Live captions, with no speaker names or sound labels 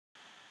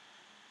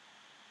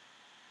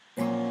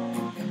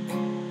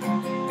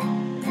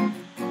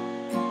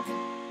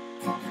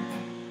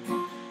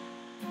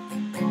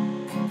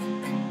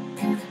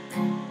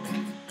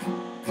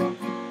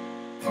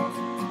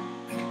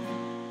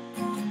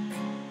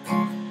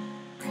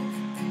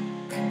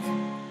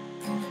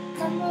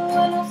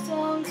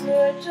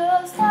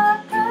just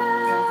like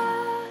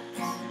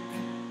grass,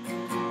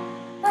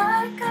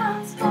 like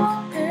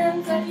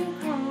unspoken that you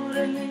hold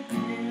in the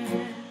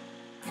air.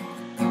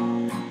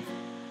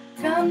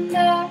 Come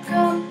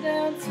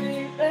down,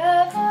 sweet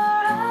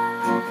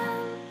reverence,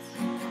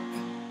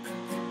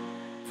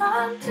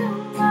 unto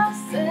my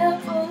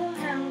simple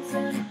hands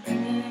and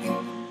feet.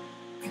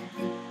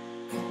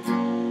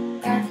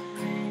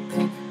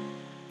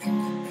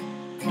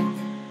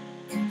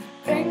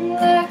 Ring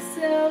like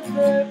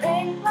silver,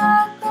 ring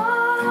like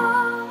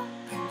gold,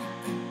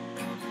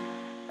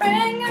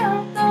 ring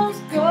out those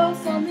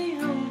ghosts on the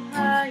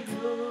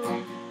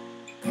Ohio.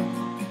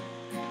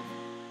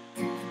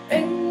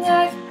 Ring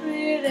like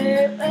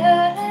glitter,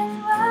 wedding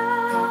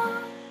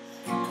bells,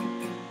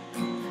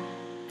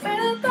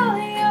 with all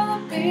the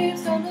yellow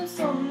leaves on the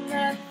sun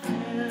that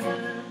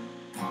fell.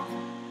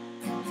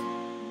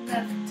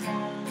 Never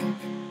tell.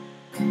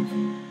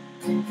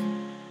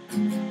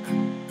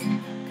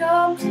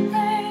 Come to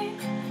me,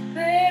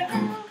 clear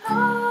and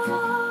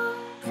calm,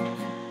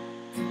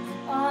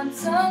 on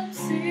some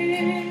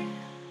sea.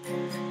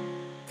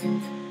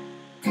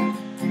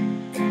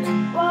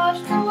 Watch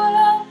the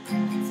world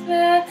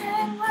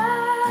spinning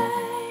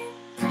away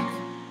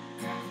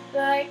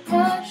like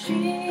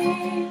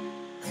machines.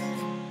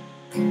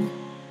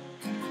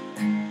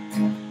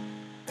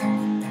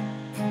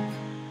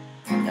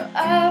 Now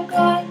I've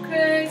gone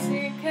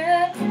crazy,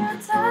 can you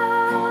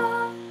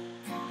tell?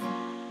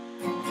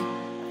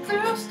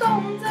 Through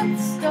stones and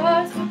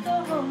stars with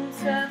the homes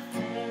that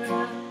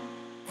fell.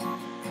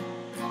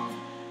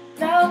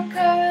 Now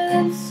covered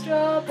in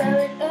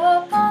strawberry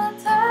up on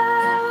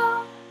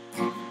tail,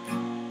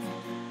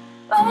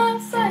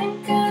 once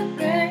sank and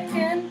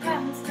breaking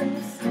past in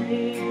the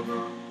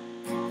stable.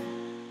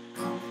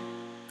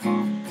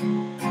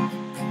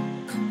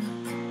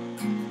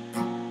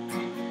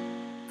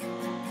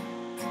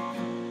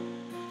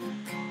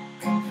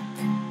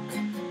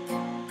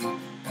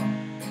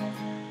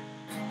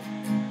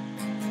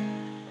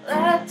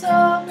 That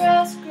tall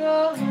grass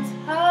grows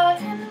high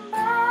and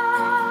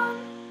brown.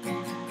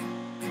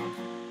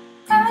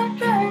 I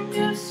drank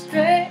you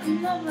straight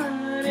in the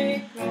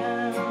muddy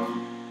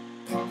ground.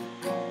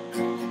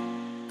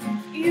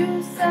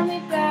 You sent me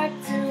back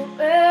to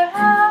where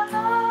I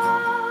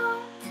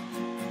belong.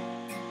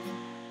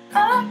 I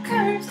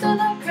cursed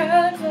and I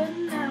cried, but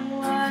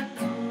now I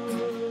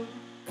know.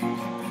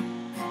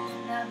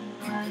 Now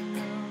I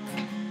know.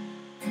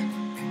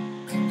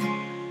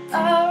 I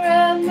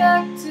ran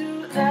back to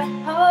that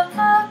home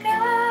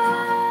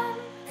again.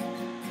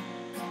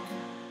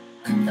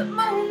 The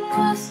moon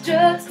was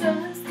just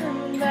as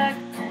thin back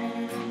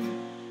then.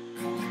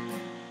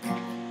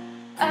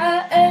 I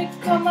ached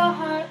for my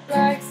heart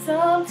like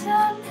some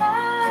tin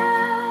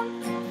man.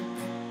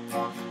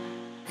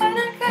 When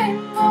it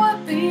came for a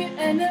beat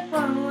and it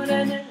poured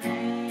and it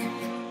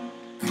rained.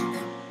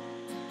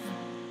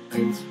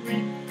 It's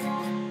raining.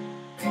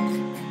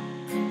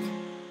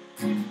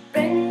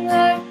 Ring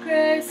like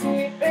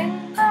crazy,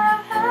 ring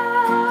like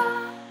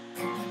hell.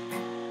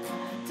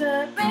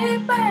 Turn me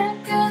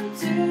back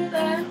into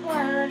that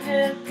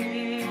wild-haired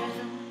girl.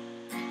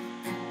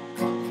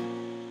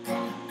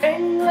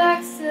 Ring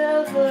like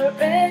silver,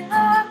 ring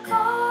like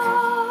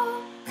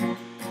gold.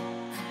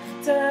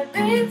 Turn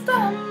these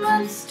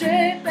diamonds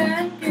straight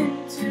back